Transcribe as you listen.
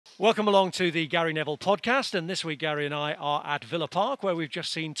Welcome along to the Gary Neville podcast, and this week Gary and I are at Villa Park, where we've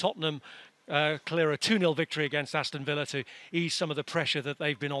just seen Tottenham clear a 2-0 victory against Aston Villa to ease some of the pressure that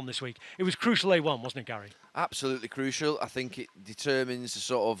they've been on this week. It was crucial they won, wasn't it, Gary? Absolutely crucial. I think it determines the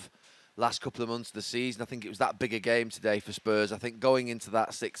sort of last couple of months of the season. I think it was that big a game today for Spurs. I think going into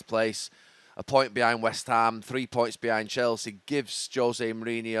that sixth place, a point behind West Ham, 3 points behind Chelsea, gives Jose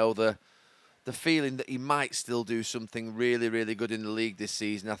Mourinho the feeling that he might still do something really, really good in the league this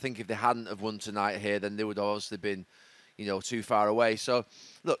season. I think if they hadn't have won tonight here, then they would have obviously been, too far away. So,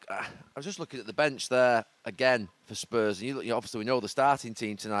 look, I was just looking at the bench there again for Spurs. And obviously we know the starting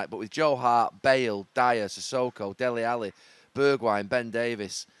team tonight, but with Joe Hart, Bale, Dyer, Sissoko, Dele Alli, Bergwijn, Ben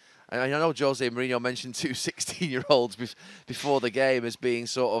Davies. And I know Jose Mourinho mentioned two 16-year-olds before the game as being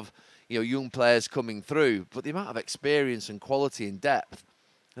sort of, young players coming through. But the amount of experience and quality and depth,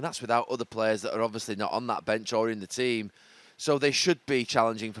 and that's without other players that are obviously not on that bench or in the team. So they should be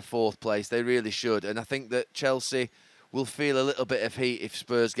challenging for fourth place. They really should. And I think that Chelsea will feel a little bit of heat if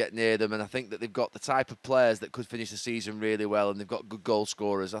Spurs get near them. And I think that they've got the type of players that could finish the season really well, and they've got good goal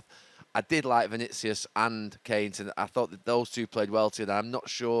scorers. I did like Vinicius and Kane, and I thought that those two played well together. I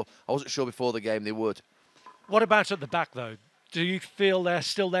wasn't sure before the game they would. What about at the back, though? Do you feel they're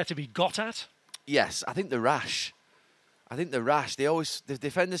still there to be got at? Yes, I think they're rash. The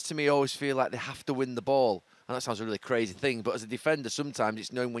defenders to me always feel like they have to win the ball. And that sounds a really crazy thing, but as a defender, sometimes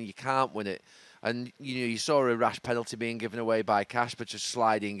it's knowing when you can't win it. And, you saw a rash penalty being given away by Cash, but just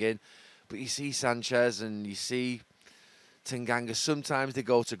sliding in. But you see Sanchez and you see Tanganga, sometimes they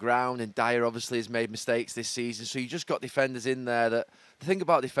go to ground, and Dyer obviously has made mistakes this season. So you just got defenders in there that, the thing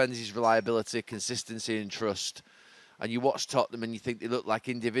about defenders is reliability, consistency and trust. And you watch Tottenham and you think they look like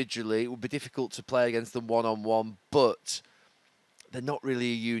individually, it would be difficult to play against them one-on-one, but they're not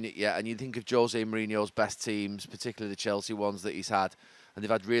really a unit yet. And you think of Jose Mourinho's best teams, particularly the Chelsea ones that he's had, and they've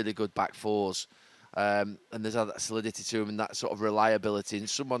had really good back fours. And there's that solidity to them and that sort of reliability, and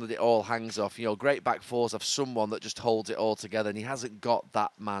someone that it all hangs off. Great back fours have someone that just holds it all together, and he hasn't got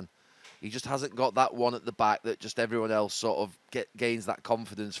that man. He just hasn't got that one at the back that just everyone else sort of gains that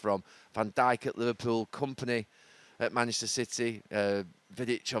confidence from. Van Dijk at Liverpool, Company at Manchester City,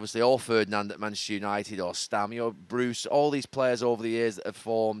 Vidic, obviously, or Ferdinand at Manchester United, or Stam, Bruce, all these players over the years that have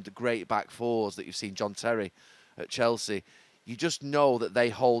formed great back fours that you've seen, John Terry at Chelsea. You just know that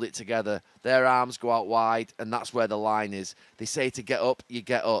they hold it together. Their arms go out wide, and that's where the line is. They say to get up, you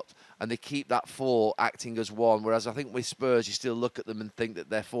get up. And they keep that four acting as one. Whereas I think with Spurs, you still look at them and think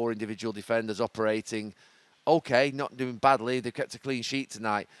that they're four individual defenders operating okay, not doing badly. They've kept a clean sheet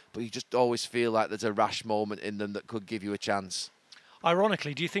tonight, but you just always feel like there's a rash moment in them that could give you a chance.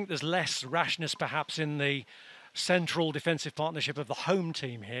 Ironically, do you think there's less rashness perhaps in the central defensive partnership of the home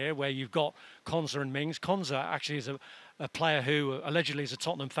team here, where you've got Konsa and Mings? Konsa actually is a player who allegedly is a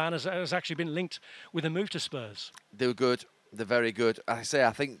Tottenham fan, has actually been linked with a move to Spurs. They were good. They're very good. I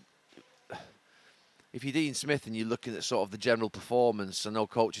think if you're Dean Smith and you're looking at sort of the general performance, I know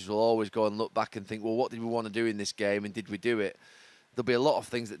coaches will always go and look back and think, well, what did we want to do in this game and did we do it? There'll be a lot of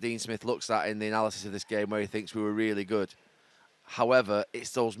things that Dean Smith looks at in the analysis of this game where he thinks we were really good. However,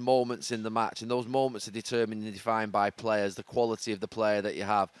 it's those moments in the match, and those moments are determined and defined by players, the quality of the player that you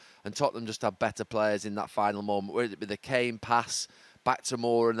have. And Tottenham just have better players in that final moment, whether it be the Kane pass back to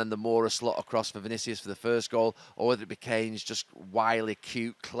Moura and then the Moura slot across for Vinicius for the first goal, or whether it be Kane's just wily,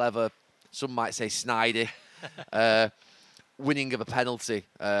 cute, clever, some might say snidey, winning of a penalty.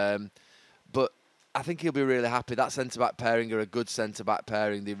 But I think he'll be really happy. That centre-back pairing are a good centre-back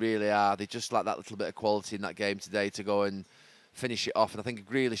pairing. They really are. They just like that little bit of quality in that game today to go and finish it off. And I think if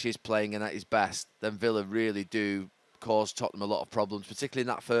Grealish is playing and at his best, then Villa really do cause Tottenham a lot of problems, particularly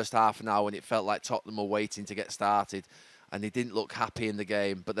in that first half an hour when it felt like Tottenham were waiting to get started and they didn't look happy in the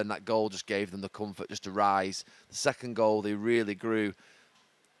game. But then that goal just gave them the comfort just to rise. The second goal, they really grew.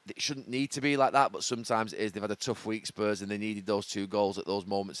 It shouldn't need to be like that, but sometimes it is. They've had a tough week, Spurs, and they needed those two goals at those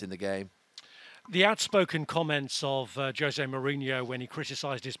moments in the game. The outspoken comments of Jose Mourinho when he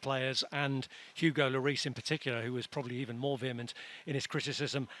criticised his players, and Hugo Lloris in particular, who was probably even more vehement in his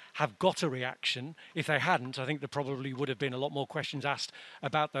criticism, have got a reaction. If they hadn't, I think there probably would have been a lot more questions asked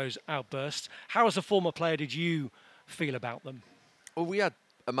about those outbursts. How, as a former player, did you feel about them? Well, we had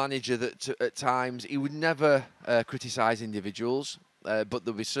a manager that at times he would never criticise individuals. But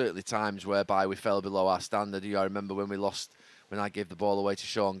there'll be certainly times whereby we fell below our standard. I remember when we lost, when I gave the ball away to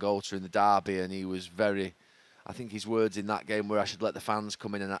Sean Goater in the derby, and he was very, I think his words in that game were I should let the fans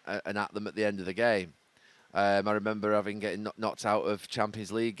come in and at them at the end of the game. I remember getting knocked out of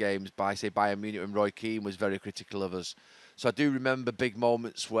Champions League games by, say, Bayern Munich, when Roy Keane was very critical of us. So I do remember big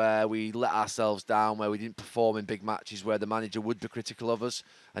moments where we let ourselves down, where we didn't perform in big matches, where the manager would be critical of us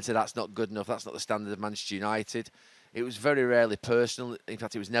and say that's not good enough, that's not the standard of Manchester United. It was very rarely personal. In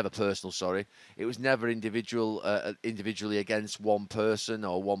fact, it was never personal, sorry. It was never individually against one person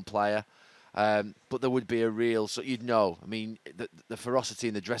or one player. But there would be a real, so you'd know. I mean, the ferocity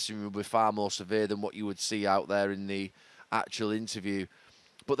in the dressing room would be far more severe than what you would see out there in the actual interview.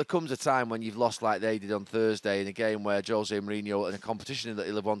 But there comes a time when you've lost like they did on Thursday in a game where Jose Mourinho, in a competition that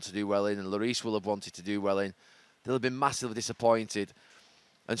he'll have wanted to do well in, and Lloris will have wanted to do well in, they'll have been massively disappointed.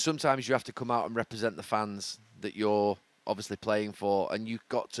 And sometimes you have to come out and represent the fans that you're obviously playing for, and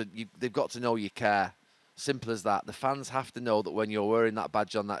they've got to know you care. Simple as that. The fans have to know that when you're wearing that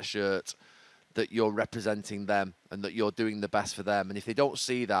badge on that shirt, that you're representing them and that you're doing the best for them. And if they don't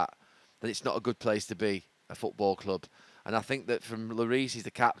see that, then it's not a good place to be, a football club. And I think that from Lloris, he's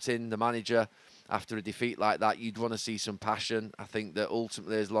the captain, the manager, after a defeat like that, you'd want to see some passion. I think that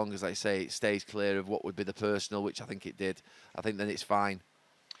ultimately, as long as, like I say, it stays clear of what would be the personal, which I think it did, I think then it's fine.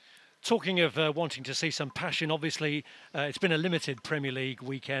 Talking of wanting to see some passion, obviously it's been a limited Premier League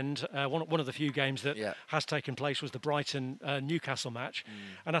weekend. One of the few games that has taken place was the Brighton-Newcastle match.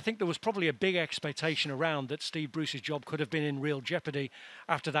 And I think there was probably a big expectation around that Steve Bruce's job could have been in real jeopardy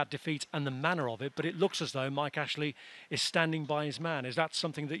after that defeat and the manner of it. But it looks as though Mike Ashley is standing by his man. Is that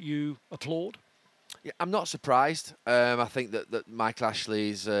something that you applaud? Yeah, I'm not surprised. I think that Mike Ashley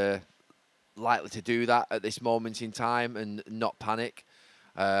is likely to do that at this moment in time and not panic.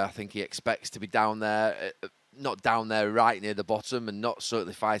 I think he expects to be down there, not down there right near the bottom and not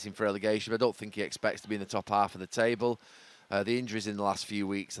certainly fighting for relegation. But I don't think he expects to be in the top half of the table. The injuries in the last few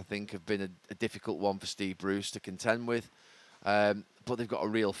weeks, I think, have been a difficult one for Steve Bruce to contend with. But they've got a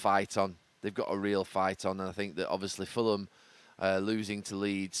real fight on. And I think that obviously Fulham losing to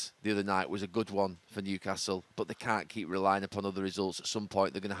Leeds the other night was a good one for Newcastle. But they can't keep relying upon other results. At some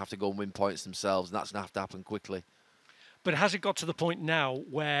point, they're going to have to go and win points themselves, and that's going to have to happen quickly. But has it got to the point now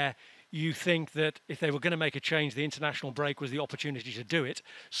where you think that if they were going to make a change, the international break was the opportunity to do it?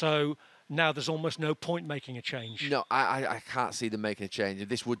 So now there's almost no point making a change. No, I can't see them making a change.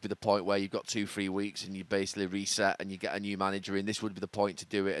 This would be the point where you've got 2-3 weeks and you basically reset and you get a new manager in. This would be the point to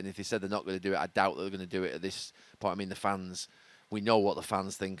do it. And if they said they're not going to do it, I doubt that they're going to do it at this point. I mean, the fans, we know what the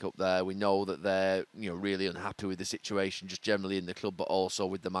fans think up there. We know that they're really unhappy with the situation, just generally in the club, but also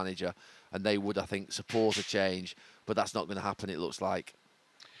with the manager. And they would, I think, support a change. But that's not going to happen, it looks like.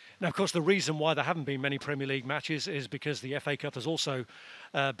 Now, of course, the reason why there haven't been many Premier League matches is because the FA Cup has also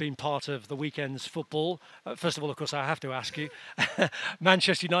been part of the weekend's football. First of all, of course, I have to ask you,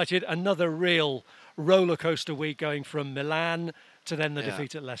 Manchester United, another real roller coaster week going from Milan to then the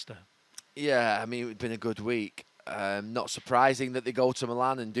defeat at Leicester. Yeah, I mean, it's been a good week. Not surprising that they go to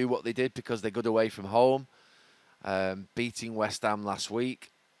Milan and do what they did because they're good away from home, beating West Ham last week.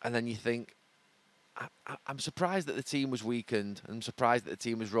 And then you think, I'm surprised that the team was weakened. I'm surprised that the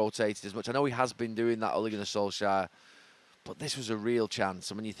team was rotated as much. I know he has been doing that, Ole Gunnar Solskjaer, but this was a real chance.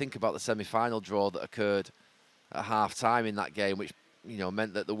 And when you think about the semi-final draw that occurred at half-time in that game, which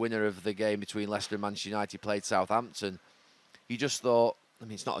meant that the winner of the game between Leicester and Manchester United played Southampton, you just thought, I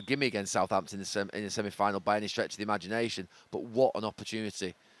mean, it's not a gimme against Southampton in the semi-final by any stretch of the imagination, but what an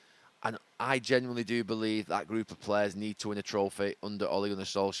opportunity. And I genuinely do believe that group of players need to win a trophy under Ole Gunnar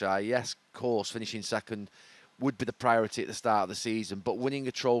Solskjaer. Yes, of course, finishing second would be the priority at the start of the season, but winning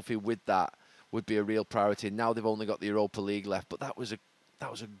a trophy with that would be a real priority. Now they've only got the Europa League left, but that was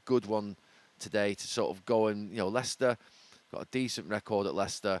a good one today to sort of go and, Leicester got a decent record at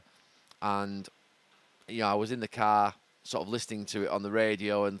Leicester, and I was in the car sort of listening to it on the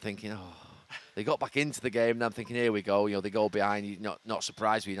radio and thinking, they got back into the game, and I'm thinking, here we go. They go behind. You're not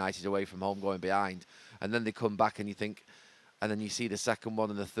surprised with United away from home going behind. And then they come back and you think, and then you see the second one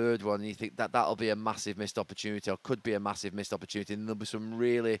and the third one, and you think that'll be a massive missed opportunity, or could be a massive missed opportunity. And there'll be some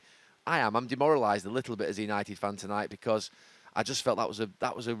really, I'm demoralised a little bit as a United fan tonight because I just felt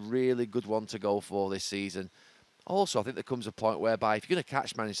that was a really good one to go for this season. Also, I think there comes a point whereby if you're going to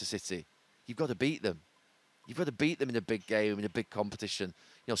catch Manchester City, you've got to beat them. You've got to beat them in a big game, in a big competition.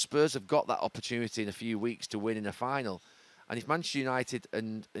 Spurs have got that opportunity in a few weeks to win in a final. And if Manchester United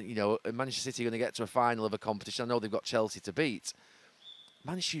and Manchester City are going to get to a final of a competition, I know they've got Chelsea to beat.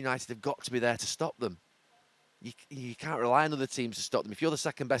 Manchester United have got to be there to stop them. You can't rely on other teams to stop them. If you're the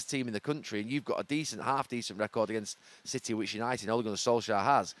second best team in the country and you've got a half-decent record against City, which United and Ole Gunnar Solskjaer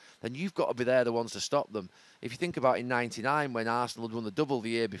has, then you've got to be there the ones to stop them. If you think about in '99 when Arsenal had won the double the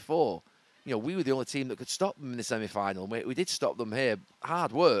year before, we were the only team that could stop them in the semi-final. We did stop them here.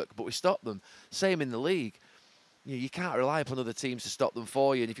 Hard work, but we stopped them. Same in the league. You can't rely upon other teams to stop them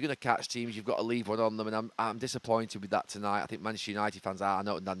for you. And if you're going to catch teams, you've got to leave one on them. And I'm disappointed with that tonight. I think Manchester United fans are. I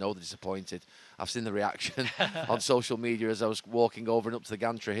know they're disappointed. I've seen the reaction on social media as I was walking over and up to the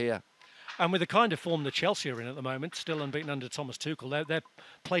gantry here. And with the kind of form that Chelsea are in at the moment, still unbeaten under Thomas Tuchel, their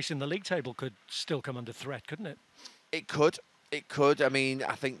place in the league table could still come under threat, couldn't it? It could. It could. I mean,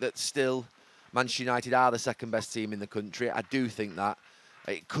 I think that still Manchester United are the second best team in the country. I do think that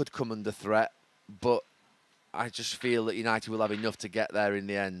it could come under threat, but I just feel that United will have enough to get there in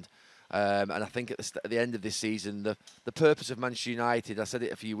the end. And I think at the end of this season, the purpose of Manchester United, I said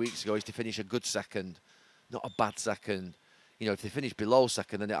it a few weeks ago, is to finish a good second, not a bad second. You know, if they finish below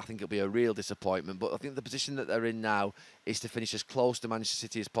second, then I think it'll be a real disappointment. But I think the position that they're in now is to finish as close to Manchester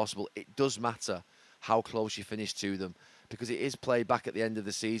City as possible. It does matter how close you finish to them, because it is played back at the end of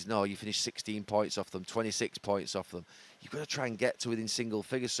the season. Oh, you finish 16 points off them, 26 points off them. You've got to try and get to within single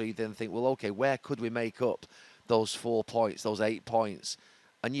figures, so you then think, well, okay, where could we make up those 4 points, those 8 points?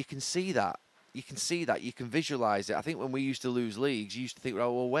 And you can see that. You can see that. You can visualise it. I think when we used to lose leagues, you used to think,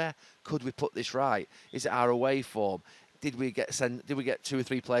 well, where could we put this right? Is it our away form? Did we get 2 or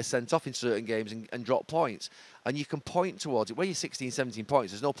 3 players sent off in certain games and drop points? And you can point towards it. When you're 16, 17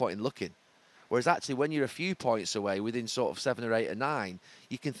 points, there's no point in looking. Whereas actually, when you're a few points away, within sort of 7 or 8 or 9,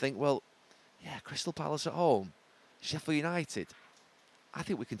 you can think, well, yeah, Crystal Palace at home, Sheffield United, I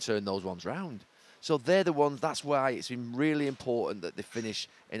think we can turn those ones round. So they're the ones, that's why it's been really important that they finish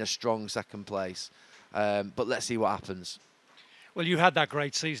in a strong second place. But let's see what happens. Well, you had that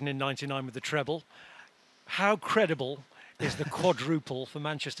great season in '99 with the treble. How credible is the quadruple for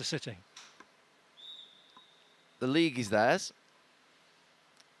Manchester City? The league is theirs.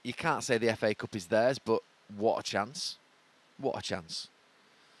 You can't say the FA Cup is theirs, but what a chance. What a chance.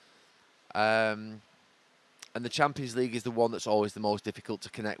 And the Champions League is the one that's always the most difficult to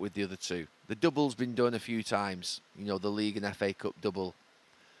connect with the other two. The double's been done a few times, you know, the League and FA Cup double.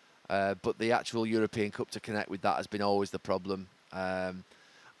 But the actual European Cup to connect with that has been always the problem.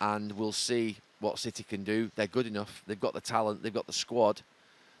 And we'll see what City can do. They're good enough. They've got the talent. They've got the squad.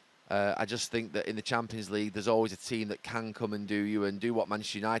 I just think that in the Champions League, there's always a team that can come and do what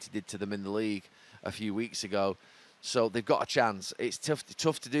Manchester United did to them in the league a few weeks ago. So they've got a chance. It's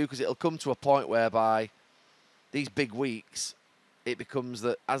tough to do, because it'll come to a point whereby these big weeks, it becomes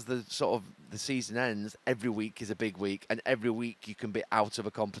that as the season ends, every week is a big week, and every week you can be out of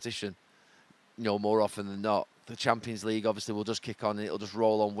a competition, you know, more often than not. The Champions League obviously will just kick on and it'll just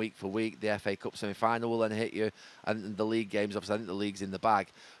roll on week for week. The FA Cup semi-final will then hit you, and the league games, obviously I think the league's in the bag,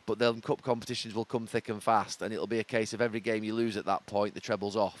 but the cup competitions will come thick and fast, and it'll be a case of every game you lose at that point, the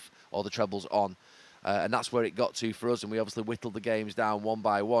treble's off or the treble's on. And that's where it got to for us, and we obviously whittled the games down one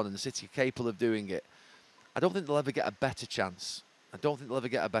by one, and the City are capable of doing it. I don't think they'll ever get a better chance.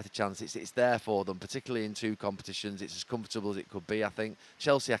 It's there for them, particularly in 2 competitions. It's as comfortable as it could be, I think.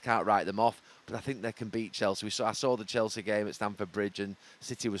 Chelsea, I can't write them off, but I think they can beat Chelsea. I saw the Chelsea game at Stamford Bridge, and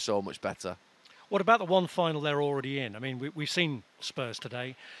City was so much better. What about the one final they're already in? I mean, we've seen Spurs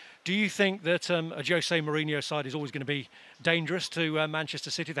today. Do you think that a Jose Mourinho side is always going to be dangerous to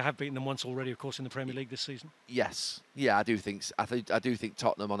Manchester City? They have beaten them once already, of course, in the Premier League this season. Yes, yeah, I do think. I do think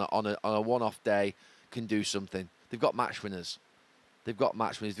Tottenham on a one-off day can do something. They've got match winners. They've got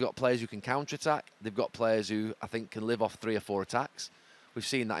players who can counter-attack. They've got players who I think can live off 3 or 4 attacks. We've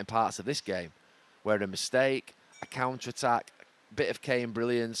seen that in parts of this game, where a mistake, a counter-attack, a bit of Kane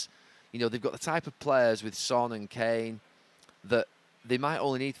brilliance. You know, they've got the type of players with Son and Kane that they might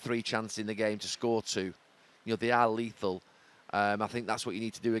only need 3 chances in the game to score 2. You know, they are lethal. I think that's what you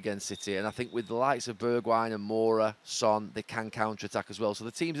need to do against City. And I think with the likes of Bergwijn and Moura, Son, they can counter-attack as well. So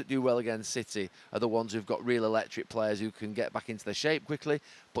the teams that do well against City are the ones who've got real electric players who can get back into their shape quickly,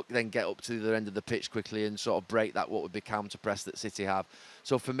 but then get up to the other end of the pitch quickly and sort of break that what would be counter-press that City have.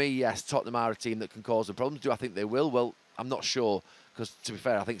 So for me, yes, Tottenham are a team that can cause them problems. Do I think they will? Well, I'm not sure, because to be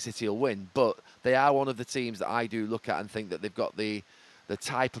fair, I think City will win. But they are one of the teams that I do look at and think that they've got the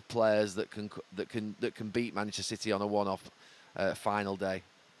type of players that can beat Manchester City on a one-off final day.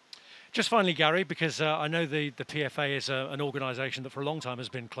 Just finally, Gary, because I know the PFA is an organisation that for a long time has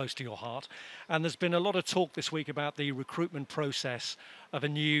been close to your heart, and there's been a lot of talk this week about the recruitment process of a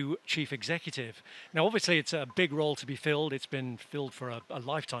new chief executive. Now, obviously, it's a big role to be filled. It's been filled for a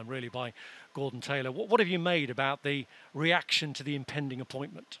lifetime, really, by Gordon Taylor. What have you made about the reaction to the impending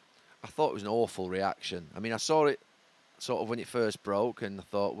appointment? I thought it was an awful reaction. I mean, I saw it sort of when it first broke, and I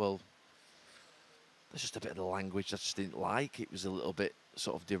thought, well, there's just a bit of the language I just didn't like. It was a little bit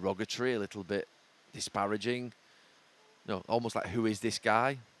sort of derogatory, a little bit disparaging. You know, almost like, who is this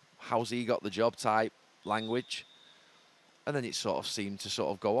guy? How's he got the job type language? And then it sort of seemed to sort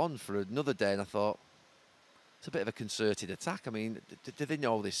of go on for another day, and I thought, it's a bit of a concerted attack. I mean, do they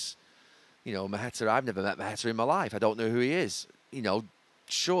know this? You know, Maheta, I've never met Maheta in my life. I don't know who he is. You know,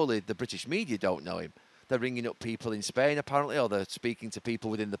 surely the British media don't know him. They're ringing up people in Spain, apparently, or they're speaking to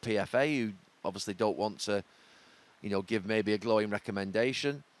people within the PFA who obviously don't want to, you know, give maybe a glowing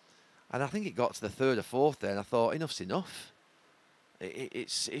recommendation. And I think it got to the third or fourth there, and I thought, enough's enough.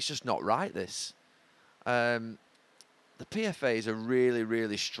 It's just not right, this. The PFA is a really,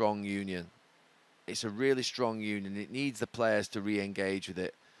 really strong union. It's a really strong union. It needs the players to re-engage with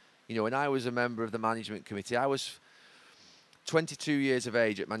it. You know, when I was a member of the management committee, I was 22 years of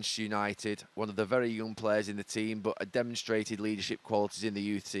age at Manchester United, one of the very young players in the team, but had demonstrated leadership qualities in the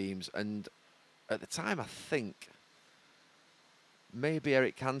youth teams. And at the time, I think maybe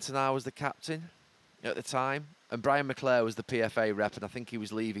Eric Cantona was the captain at the time, and Brian McClare was the PFA rep, and I think he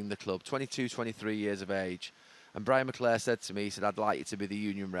was leaving the club, 22, 23 years of age. And Brian McClare said to me, he said, I'd like you to be the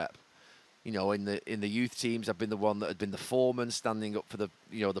union rep. You know, in the youth teams, I've been the one that had been the foreman, standing up for the,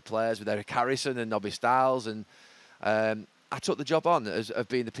 you know, the players with Eric Harrison and Nobby Stiles. And I took the job on of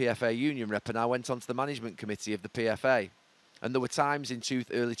being the PFA union rep, and I went onto the management committee of the PFA. And there were times in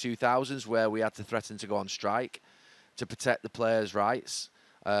early 2000s where we had to threaten to go on strike to protect the players' rights.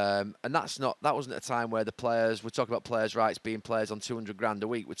 And that wasn't a time where the players, we're talking about players' rights being players on 200 grand a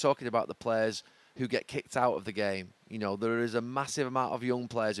week. We're talking about the players who get kicked out of the game. You know, there is a massive amount of young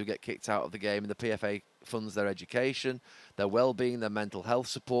players who get kicked out of the game, and the PFA funds their education, their well-being, their mental health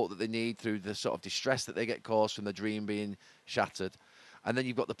support that they need through the sort of distress that they get caused from the dream being shattered. And then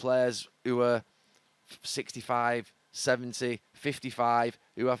you've got the players who are 65, 70, 55,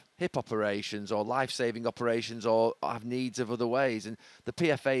 who have hip operations or life-saving operations or have needs of other ways. And the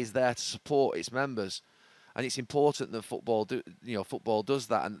PFA is there to support its members. And it's important that football does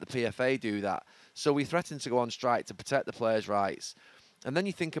that, and that the PFA do that. So we threatened to go on strike to protect the players' rights. And then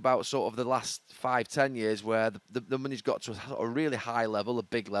you think about sort of the last 5-10 years where the money's got to a really high level, a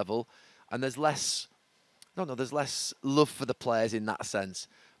big level, and there's less love for the players in that sense.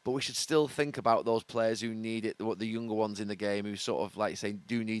 But we should still think about those players who need it, the younger ones in the game who sort of, like you say,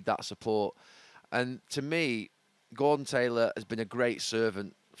 do need that support. And to me, Gordon Taylor has been a great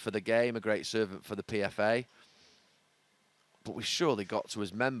servant for the game, a great servant for the PFA. But we've surely got to,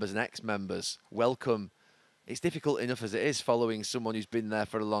 as members and ex-members, welcome. It's difficult enough as it is following someone who's been there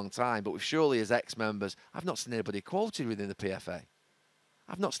for a long time, but we've surely, as ex-members, I've not seen anybody quoted within the PFA.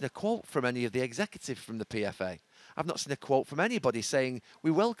 I've not seen a quote from any of the executive from the PFA. I've not seen a quote from anybody saying, we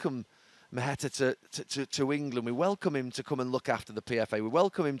welcome Maheta to England. We welcome him to come and look after the PFA. We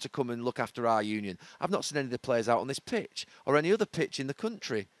welcome him to come and look after our union. I've not seen any of the players out on this pitch or any other pitch in the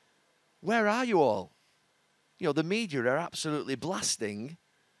country. Where are you all? You know, the media are absolutely blasting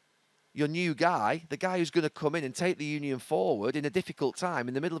your new guy, the guy who's going to come in and take the union forward in a difficult time,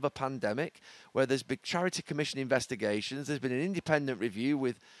 in the middle of a pandemic, where there's big charity commission investigations, there's been an independent review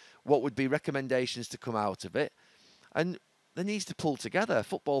with what would be recommendations to come out of it. And there needs to pull together.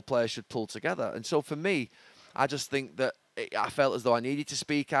 Football players should pull together. And so for me, I just think that I felt as though I needed to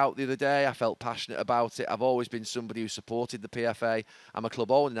speak out the other day. I felt passionate about it. I've always been somebody who supported the PFA. I'm a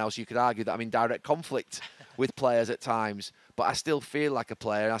club owner now, so you could argue that I'm in direct conflict with players at times. But I still feel like a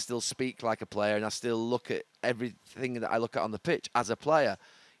player, and I still speak like a player, and I still look at everything that I look at on the pitch as a player.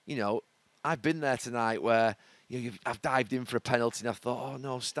 You know, I've been there tonight where I've dived in for a penalty and I've thought, oh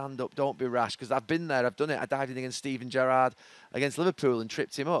no, stand up, don't be rash. Because I've been there, I've done it. I dived in against Steven Gerrard against Liverpool and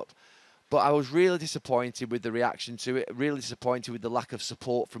tripped him up. But I was really disappointed with the reaction to it, really disappointed with the lack of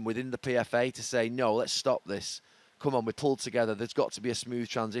support from within the PFA to say, no, let's stop this. Come on, we pulled together. There's got to be a smooth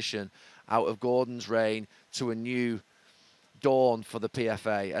transition out of Gordon's reign to a new dawn for the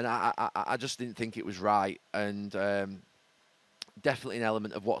PFA. And I just didn't think it was right. And definitely an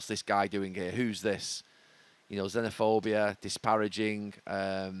element of what's this guy doing here? Who's this? You know, xenophobia, disparaging,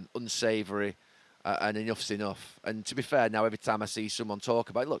 unsavoury, and enough's enough. And to be fair, now every time I see someone talk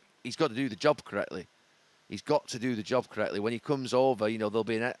about it, look, he's got to do the job correctly. He's got to do the job correctly. When he comes over, you know, there'll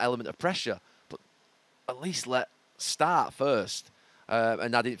be an element of pressure, but at least let start first.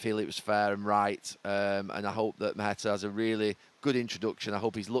 And I didn't feel it was fair and right. And I hope that Maheta has a really good introduction. I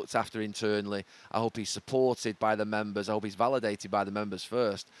hope he's looked after internally. I hope he's supported by the members. I hope he's validated by the members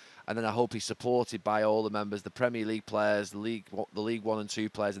first. And then I hope he's supported by all the members, the Premier League players, the League 1 and 2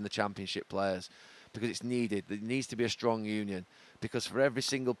 players, and the Championship players, because it's needed. There needs to be a strong union, because for every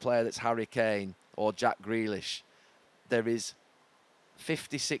single player that's Harry Kane or Jack Grealish, there is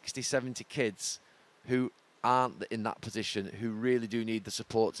 50, 60, 70 kids who aren't in that position, who really do need the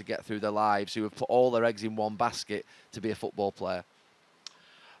support to get through their lives, who have put all their eggs in one basket to be a football player.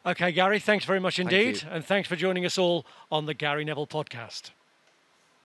 Okay, Gary, thanks very much indeed. Thank you. And thanks for joining us all on the Gary Neville podcast.